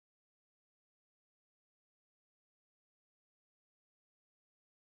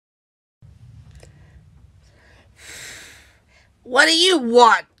What do you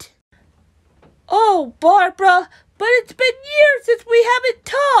want? Oh, Barbara, but it's been years since we haven't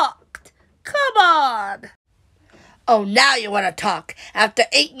talked. Come on. Oh, now you want to talk? After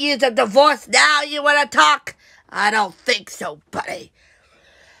 8 years of divorce, now you want to talk? I don't think so, buddy.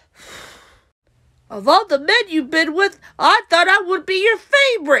 Of all the men you've been with, I thought I would be your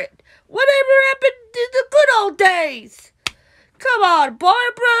favorite. Whatever happened in the good old days? Come on,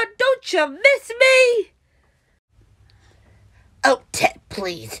 Barbara, don't you miss me? Oh, Ted,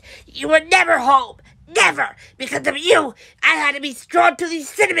 please. You were never home. Never. Because of you, I had to be strung to these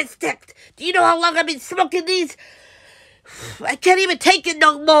cinnamon sticks. Do you know how long I've been smoking these? I can't even take it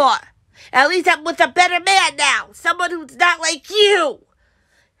no more. At least I'm with a better man now. Someone who's not like you.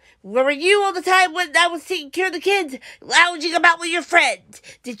 Where were you all the time when I was taking care of the kids, lounging about with your friends?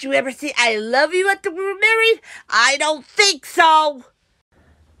 Did you ever say I love you after we were married? I don't think so.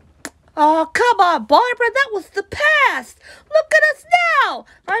 Oh, come on, Barbara, that was the past. Look at us now.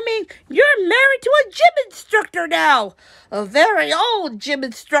 I mean, you're married to a gym instructor now. A very old gym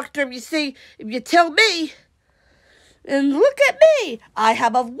instructor, if you tell me. And look at me. I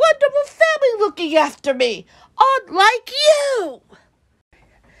have a wonderful family looking after me, unlike you.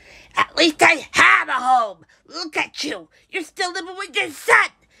 At least I have a home. Look at you. You're still living with your son.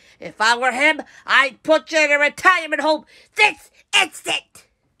 If I were him, I'd put you in a retirement home this instant.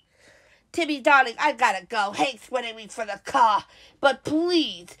 Timmy, darling, I gotta go. Hank's waiting me for the car. But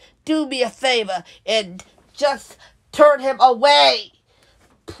please, do me a favor and just turn him away.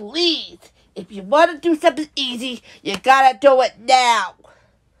 Please. If you want to do something easy, you gotta do it now.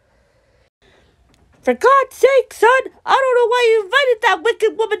 For God's sake, son, I don't know why you invited that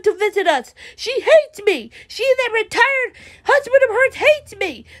wicked woman to visit us. She hates me. She and that retired husband of hers hates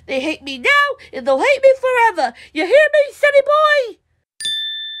me. They hate me now, and they'll hate me forever. You hear me, sonny boy?